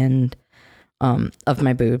and of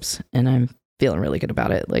my boobs and I'm feeling really good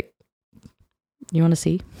about it. Like, you want to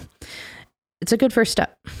see? It's a good first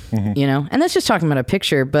step, you know? And that's just talking about a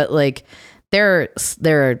picture, but like there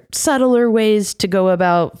are subtler ways to go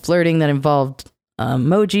about flirting that involved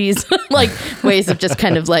emojis, like ways of just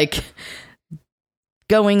kind of like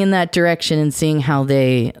going in that direction and seeing how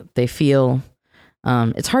they feel.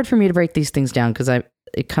 It's hard for me to break these things down because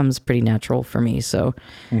it comes pretty natural for me. So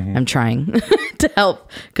I'm trying to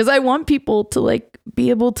help because I want people to like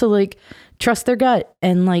be able to like trust their gut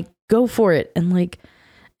and like go for it. And like,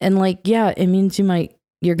 yeah, it means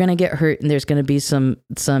you're going to get hurt and there's going to be some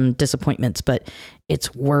disappointments, but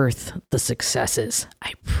it's worth the successes.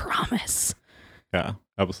 I promise. Yeah,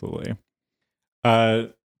 absolutely.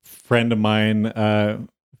 Friend of mine a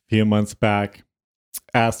few months back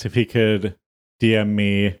asked if he could DM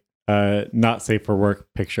me a not safe for work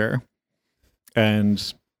picture.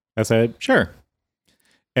 And I said, sure.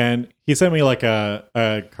 And he sent me like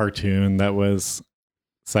a cartoon that was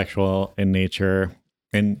sexual in nature.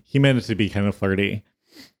 And he meant it to be kind of flirty.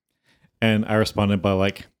 And I responded by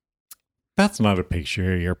like, that's not a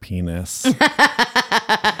picture of your penis.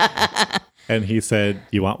 And he said,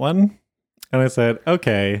 you want one? And I said,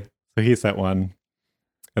 okay. So he sent one.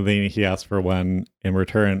 And then he asked for one in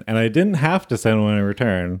return. And I didn't have to send one in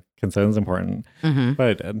return. Consent is important. But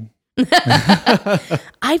I did.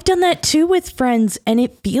 I've done that too with friends. And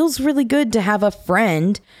it feels really good to have a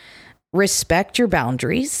friend respect your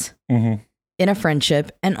boundaries in a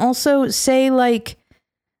friendship. And also say like,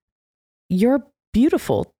 you're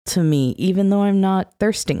beautiful to me, even though I'm not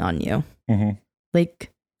thirsting on you.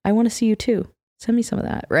 Like, I want to see you too. Send me some of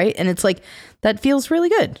that, right? And it's like, that feels really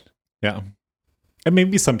good. Yeah. And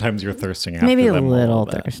maybe sometimes you're thirsting after maybe a them little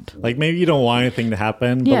bit. thirst. Like maybe you don't want anything to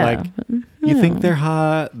happen, but like you think they're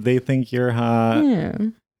hot, they think you're hot. Yeah.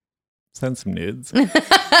 Send some nudes.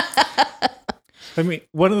 I mean,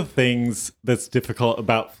 one of the things that's difficult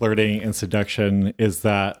about flirting and seduction is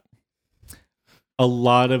that a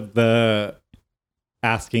lot of the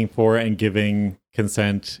asking for and giving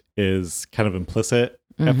consent is kind of implicit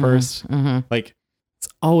at first. Like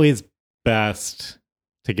it's always best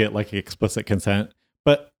to get like explicit consent,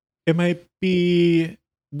 but it might be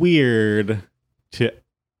weird to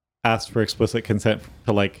ask for explicit consent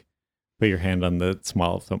to like put your hand on the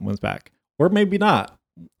small of someone's back Or maybe not.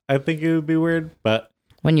 I think it would be weird, but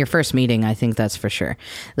when you're first meeting, I think that's for sure.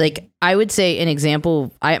 Like, I would say an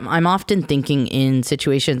example, I'm often thinking in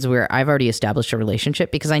situations where I've already established a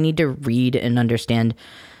relationship because I need to read and understand.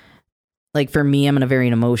 Like, for me, I'm a very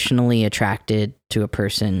emotionally attracted to a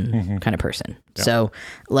person kind of person. Yeah. So,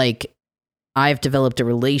 like, I've developed a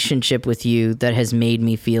relationship with you that has made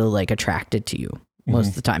me feel, like, attracted to you most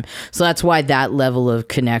of the time. So that's why that level of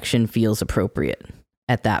connection feels appropriate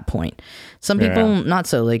at that point. Some people, not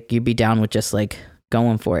so. Like, you'd be down with just, like,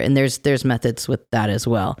 going for it. And there's methods with that as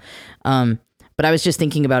well. But I was just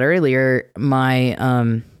thinking about earlier,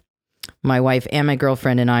 my wife and my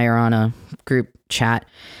girlfriend and I are on a group chat,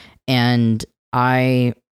 and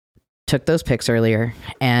I took those pics earlier,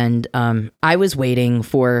 and I was waiting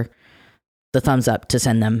for the thumbs up to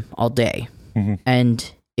send them all day.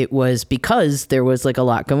 And it was because there was like a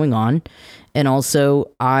lot going on. And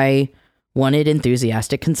also I wanted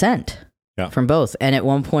enthusiastic consent from both. And at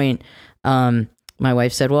one point, my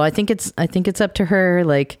wife said, well, I think it's up to her.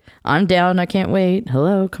 Like, I'm down. I can't wait.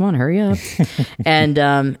 Hello, come on, hurry up. And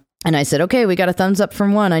I said, okay, we got a thumbs up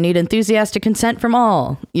from one. I need enthusiastic consent from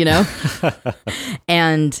all, you know?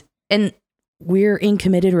 and we're in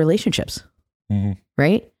committed relationships,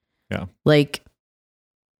 right? Yeah. Like,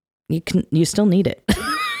 you still need it.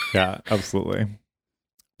 Yeah, absolutely.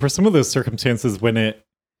 For some of those circumstances when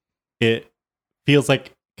it feels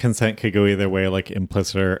like consent could go either way, like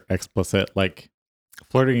implicit or explicit, like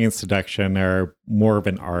flirting and seduction are more of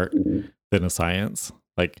an art than a science.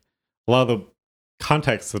 Like, a lot of the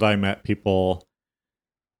contexts that I met people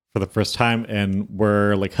for the first time in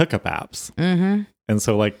were like hookup apps. And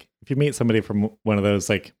so, like, if you meet somebody from one of those,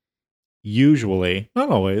 like, usually, not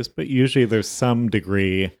always, but usually there's some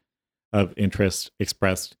degree of interest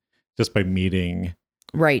expressed just by meeting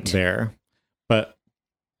there. But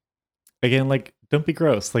again, like, don't be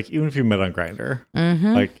gross. Like, even if you met on Grindr,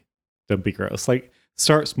 like, don't be gross. Like,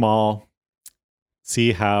 start small,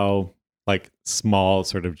 see how, like, small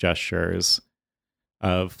sort of gestures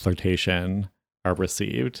of flirtation are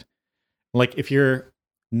received. Like, if you're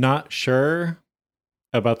not sure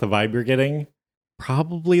about the vibe you're getting,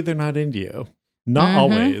 probably they're not into you. Not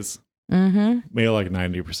always. Maybe like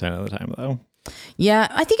 90% of the time, though. Yeah,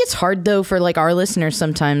 I think it's hard, though, for like our listeners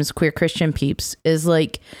sometimes, queer Christian peeps, is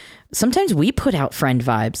like, sometimes we put out friend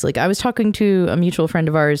vibes. Like, I was talking to a mutual friend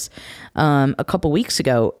of ours a couple weeks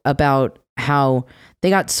ago about how they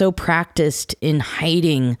got so practiced in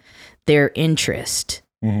hiding their interest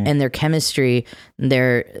and their chemistry,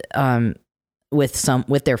 their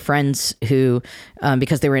with their friends who,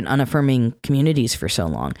 because they were in unaffirming communities for so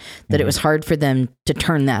long, that it was hard for them to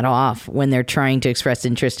turn that off when they're trying to express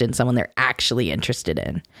interest in someone they're actually interested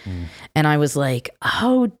in. And I was like,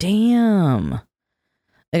 oh, damn.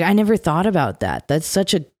 Like, I never thought about that. That's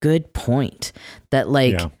such a good point, that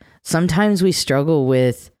like sometimes we struggle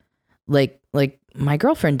with like my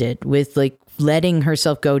girlfriend did with like letting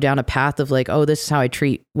herself go down a path of like, oh, this is how I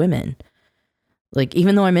treat women. Like,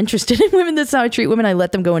 even though I'm interested in women, that's how I treat women. I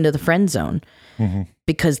let them go into the friend zone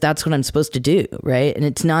because that's what I'm supposed to do. Right. And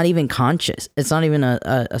it's not even conscious. It's not even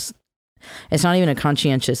it's not even a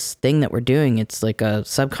conscientious thing that we're doing. It's like a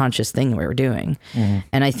subconscious thing that we're doing.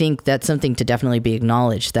 And I think that's something to definitely be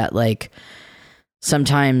acknowledged, that like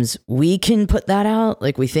sometimes we can put that out.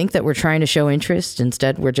 Like, we think that we're trying to show interest.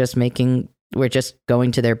 Instead, we're just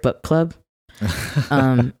going to their book club,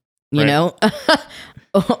 you know,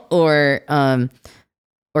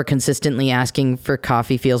 or consistently asking for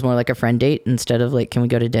coffee feels more like a friend date instead of like, can we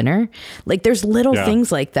go to dinner? Like, there's little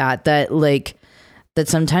things like that that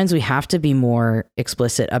sometimes we have to be more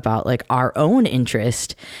explicit about, like, our own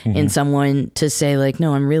interest in someone, to say like,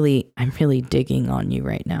 no, I'm really digging on you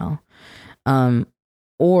right now.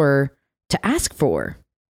 Or to ask for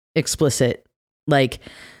explicit, like,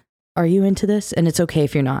 are you into this? And it's okay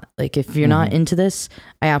if you're not. Like, if you're not into this,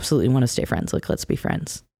 I absolutely want to stay friends. Like, let's be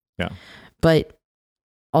friends. Yeah. But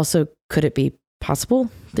also, could it be possible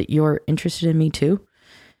that you're interested in me too?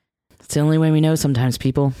 It's the only way we know sometimes,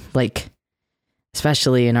 people. Like,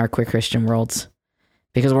 especially in our queer Christian worlds,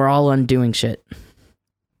 because we're all undoing shit.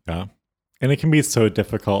 Yeah. And it can be so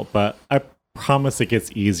difficult, but I promise it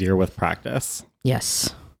gets easier with practice.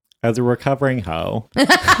 Yes. As a recovering hoe,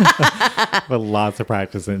 with lots of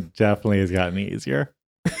practice, it definitely has gotten easier.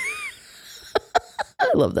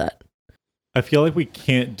 I love that. I feel like we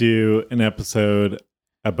can't do an episode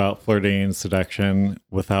about flirting and seduction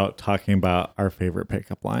without talking about our favorite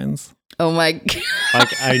pickup lines. Oh my God.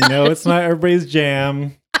 Like, I know it's not everybody's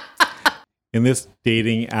jam. In this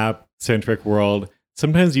dating app centric world,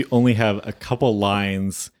 sometimes you only have a couple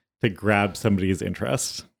lines to grab somebody's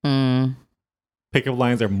interest. pickup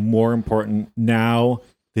lines are more important now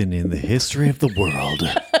than in the history of the world.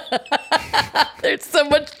 There's so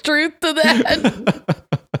much truth to that.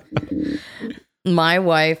 My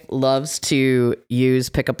wife loves to use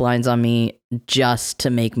pickup lines on me just to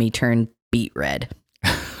make me turn beet red.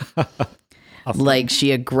 Awesome. Like,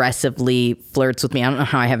 she aggressively flirts with me. I don't know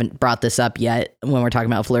how I haven't brought this up yet when we're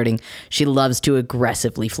talking about flirting. She loves to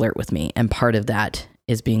aggressively flirt with me. And part of that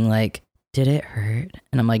is being like, did it hurt?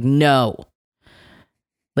 And I'm like, no.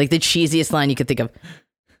 Like, the cheesiest line you could think of.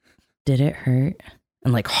 Did it hurt?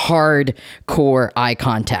 And like hardcore eye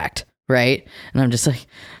contact, right? And I'm just like,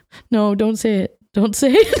 no, don't say it. Don't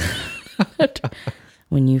say it.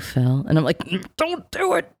 When you fell. And I'm like, don't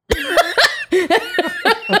do it.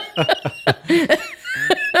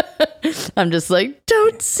 I'm just like,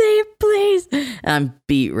 don't say it, please. And I'm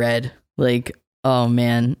beet red. Like, oh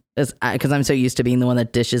man. Because I'm so used to being the one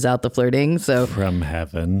that dishes out the flirting. So from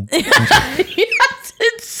heaven. Yes,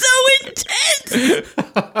 it's so intense.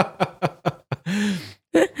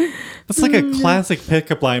 It's like a classic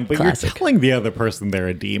pickup line, but you're telling the other person they're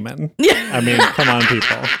a demon. I mean, come on,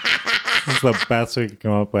 people. This is the best we could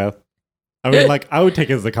come up with. I mean, like, I would take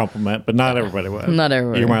it as a compliment, but not everybody would. Not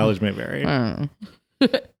everybody. Your mileage may vary.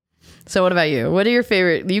 So what about you? What are your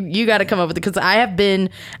favorite? You got to come up with it, because I have been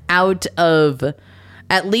out of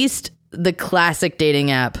at least the classic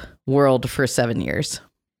dating app world for 7 years.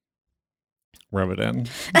 Rub it in.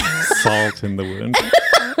 Salt in the wound.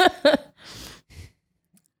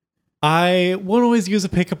 I won't always use a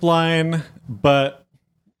pickup line, but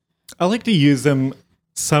I like to use them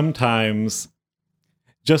sometimes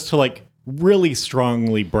just to like really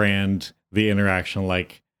strongly brand the interaction,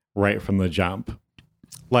 like right from the jump.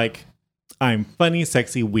 Like, I'm funny,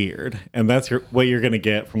 sexy, weird. And that's what you're going to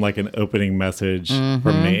get from like an opening message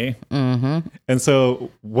from me. Mm-hmm. And so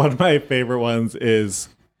one of my favorite ones is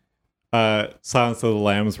Silence of the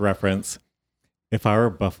Lambs reference. If I were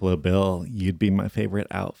Buffalo Bill, you'd be my favorite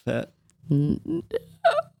outfit. Oh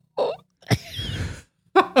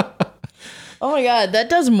my God, that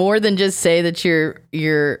does more than just say that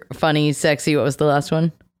you're funny, sexy. What was the last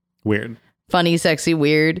one? Weird. Funny, sexy,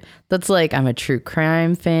 weird. That's like, I'm a true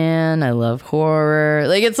crime fan. I love horror.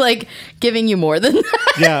 Like, it's like giving you more than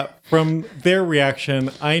that. Yeah, from their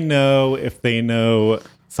reaction, I know if they know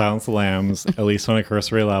Silence of the Lambs, at least on a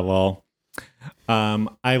cursory level.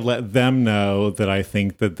 I've let them know that I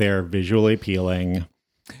think that they're visually appealing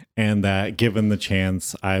and that given the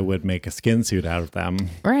chance, I would make a skin suit out of them.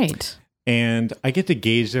 Right. And I get to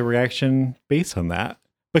gauge their reaction based on that.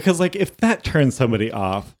 Because, like, if that turns somebody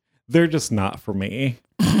off, they're just not for me.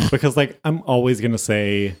 Because, like, I'm always going to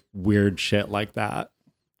say weird shit like that.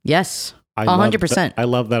 Yes. 100%. I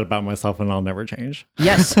love that about myself, and I'll never change.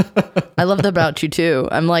 Yes. I love that about you, too.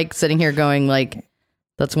 I'm, like, sitting here going, like,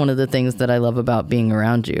 that's one of the things that I love about being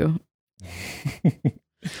around you.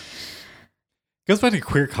 Goes back to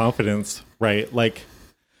queer confidence, right? Like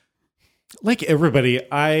everybody,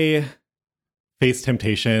 I face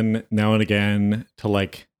temptation now and again to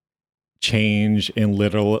like change in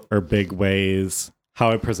little or big ways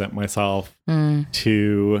how I present myself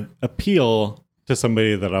to appeal to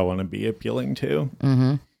somebody that I want to be appealing to.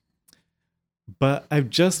 Mm-hmm. But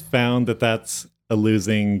I've just found that that's a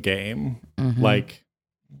losing game. Mm-hmm. Like,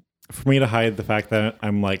 for me to hide the fact that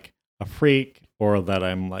I'm like a freak or that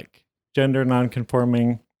I'm like gender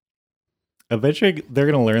nonconforming, eventually they're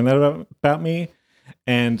going to learn that about me.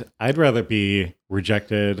 And I'd rather be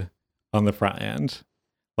rejected on the front end.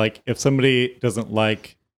 Like, if somebody doesn't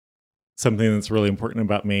like something that's really important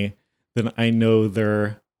about me, then I know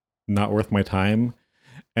they're not worth my time.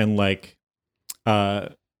 And like,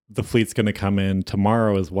 the fleet's going to come in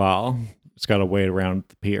tomorrow as well. Just got to wait around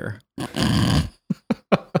the pier.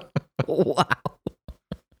 Wow.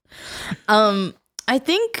 I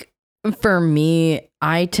think for me,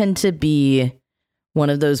 I tend to be one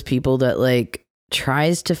of those people that like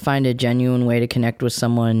tries to find a genuine way to connect with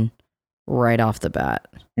someone right off the bat.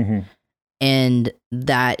 Mm-hmm. And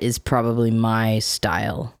that is probably my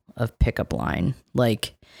style of pickup line.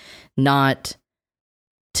 Like, not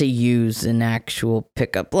to use an actual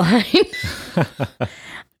pickup line.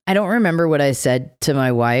 I don't remember what I said to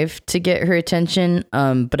my wife to get her attention,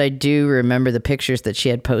 but I do remember the pictures that she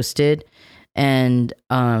had posted. And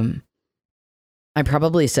I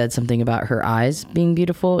probably said something about her eyes being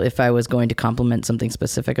beautiful if I was going to compliment something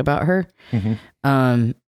specific about her.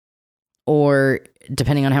 Mm-hmm. Or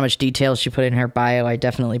depending on how much detail she put in her bio, I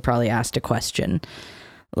definitely probably asked a question.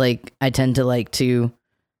 Like, I tend to like to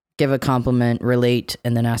give a compliment, relate,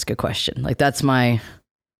 and then ask a question. Like, that's my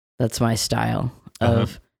style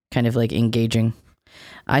of kind of like engaging.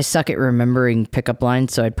 I suck at remembering pickup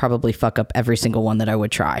lines, so I'd probably fuck up every single one that I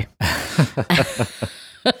would try.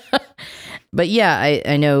 But yeah,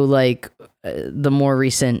 I know like the more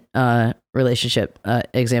recent relationship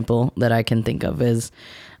example that I can think of is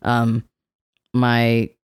my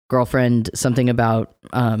girlfriend, something about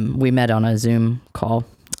we met on a Zoom call,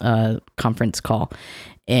 conference call,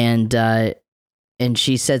 and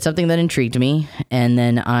she said something that intrigued me, and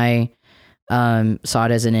then I saw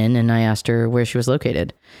it as an in, and I asked her where she was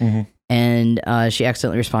located, and she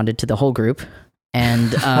accidentally responded to the whole group,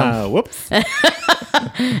 and whoops.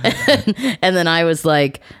 And then I was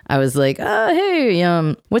like,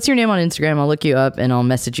 hey, what's your name on Instagram? I'll look you up and I'll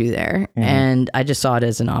message you there. And I just saw it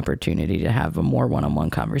as an opportunity to have a more one-on-one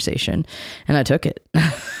conversation, and I took it.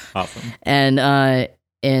 Awesome.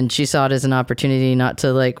 And she saw it as an opportunity not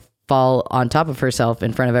to like fall on top of herself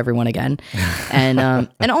in front of everyone again.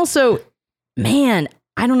 And also, man,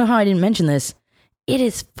 I don't know how I didn't mention this. It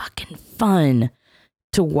is fucking fun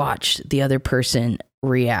to watch the other person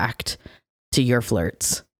react to your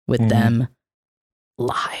flirts with them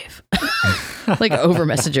live, like over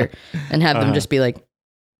Messenger, and have them just be like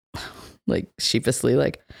sheepishly,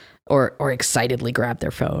 like, or excitedly grab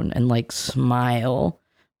their phone and like smile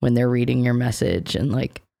when they're reading your message, and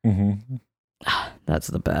like, that's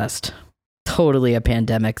the best. Totally a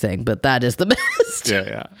pandemic thing, but that is the best.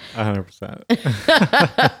 Yeah, 100%.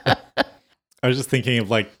 I was just thinking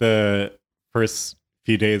of like the first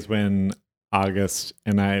few days when August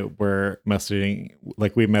and I were messaging,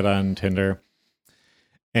 like we met on Tinder,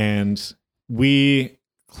 and we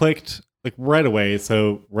clicked like right away.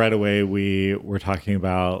 So right away we were talking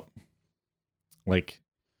about like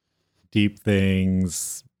deep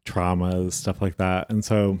things, traumas, stuff like that. And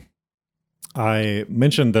so I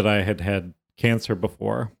mentioned that I had had cancer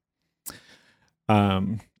before.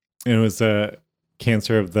 And it was a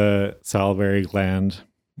cancer of the salivary gland.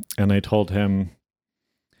 And I told him,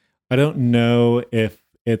 I don't know if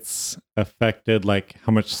it's affected like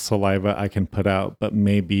how much saliva I can put out, but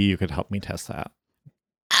maybe you could help me test that.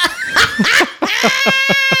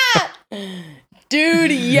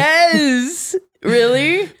 Dude, yes.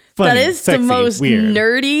 Really? Funny, that is sexy, the most weird.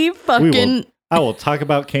 nerdy fucking... I will talk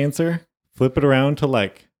about cancer, flip it around to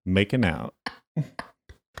like making out.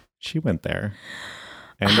 She went there.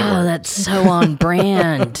 And that's so on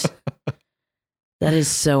brand. That is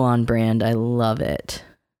so on brand. I love it.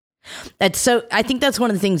 That's so. I think that's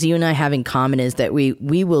one of the things you and I have in common is that we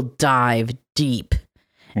will dive deep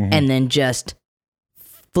and then just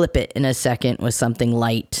flip it in a second with something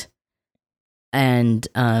light and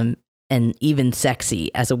even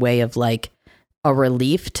sexy as a way of like a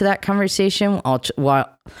relief to that conversation,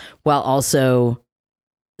 while also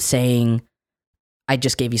saying, I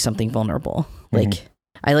just gave you something vulnerable. Like,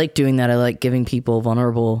 I like doing that. I like giving people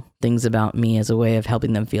vulnerable things about me as a way of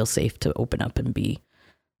helping them feel safe to open up and be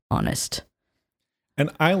honest. And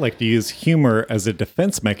I like to use humor as a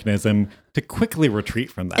defense mechanism to quickly retreat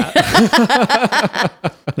from that.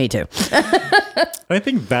 Me too. I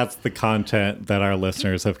think that's the content that our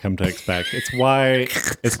listeners have come to expect. It's why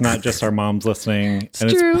it's not just our moms listening. It's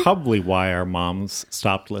true. It's probably why our moms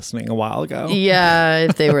stopped listening a while ago. Yeah,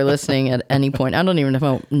 if they were listening at any point. I don't even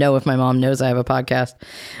know if my mom knows I have a podcast.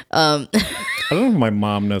 I don't know if my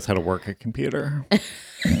mom knows how to work a computer.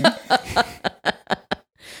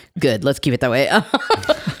 Good. Let's keep it that way.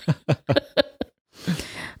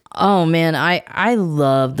 Oh man, I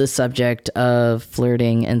love the subject of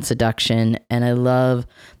flirting and seduction, and I love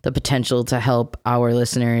the potential to help our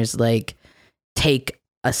listeners like take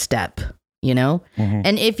a step, you know?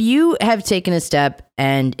 And if you have taken a step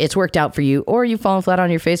and it's worked out for you, or you've fallen flat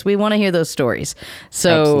on your face, we want to hear those stories.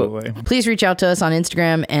 So please reach out to us on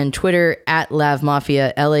Instagram and Twitter at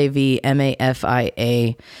LavMafia,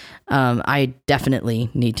 LAVMAFIA. I definitely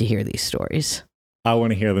need to hear these stories. I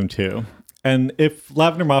want to hear them too. And if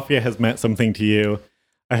Lavender Mafia has meant something to you,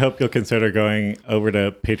 I hope you'll consider going over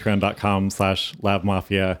to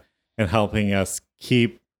patreon.com/LavMafia and helping us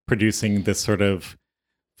keep producing this sort of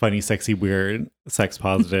funny, sexy, weird, sex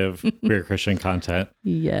positive, queer Christian content.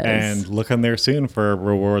 Yes. And look on there soon for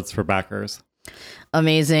rewards for backers.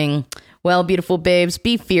 Amazing. Well, beautiful babes,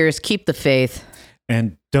 be fierce, keep the faith.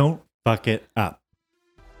 And don't fuck it up.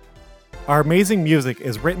 Our amazing music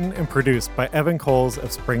is written and produced by Evan Coles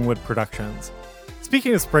of Springwood Productions.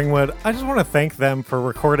 Speaking of Springwood, I just want to thank them for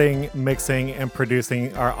recording, mixing, and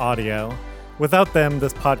producing our audio. Without them,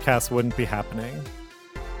 this podcast wouldn't be happening.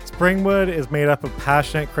 Springwood is made up of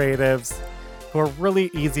passionate creatives who are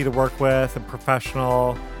really easy to work with and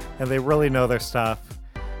professional, and they really know their stuff.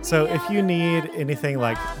 So if you need anything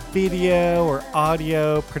like video or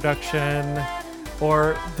audio production,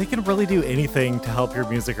 Or they can really do anything to help your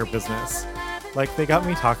music or business. Like they got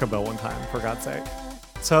me Taco Bell one time, for God's sake.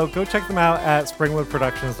 So go check them out at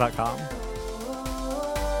springwoodproductions.com.